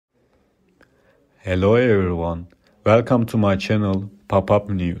Hello everyone, welcome to my channel Pop-Up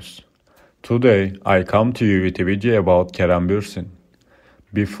News. Today I come to you with a video about Kerem Bürsin.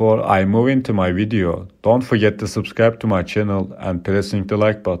 Before I move into my video, don't forget to subscribe to my channel and pressing the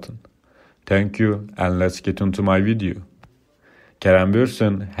like button. Thank you and let's get into my video. Kerem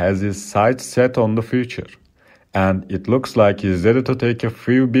Bürsin has his sights set on the future and it looks like he's ready to take a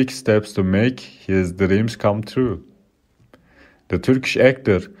few big steps to make his dreams come true. The Turkish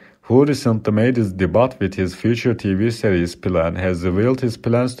actor who recently made his debut with his future TV series plan has revealed his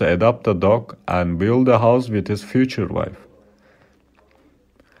plans to adopt a dog and build a house with his future wife.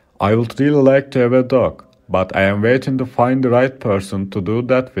 I would really like to have a dog, but I am waiting to find the right person to do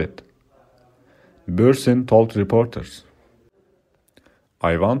that with, Bürsin told reporters.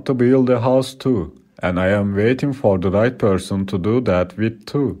 I want to build a house too, and I am waiting for the right person to do that with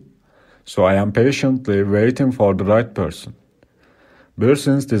too. So I am patiently waiting for the right person.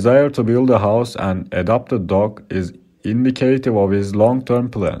 Bürsin's desire to build a house and adopt a dog is indicative of his long-term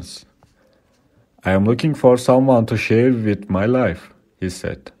plans. I am looking for someone to share with my life, he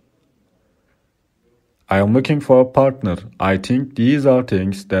said. I am looking for a partner. I think these are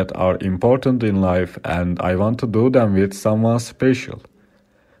things that are important in life and I want to do them with someone special.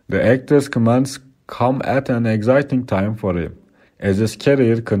 The actor's comments come at an exciting time for him, as his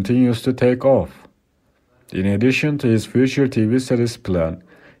career continues to take off. In addition to his future TV series plan,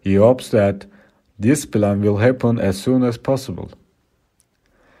 he hopes that this plan will happen as soon as possible.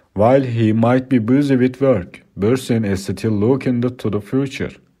 While he might be busy with work, Bürsin is still looking to the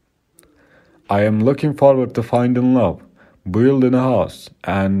future. I am looking forward to finding love, building a house,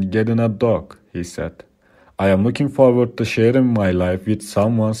 and getting a dog, he said. I am looking forward to sharing my life with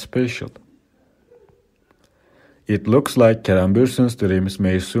someone special. It looks like Kerem Bürsin's dreams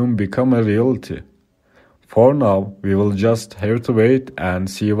may soon become a reality. For now, we will just have to wait and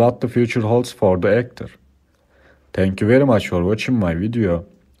see what the future holds for the actor. Thank you very much for watching my video.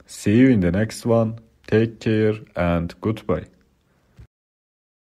 See you in the next one. Take care and goodbye.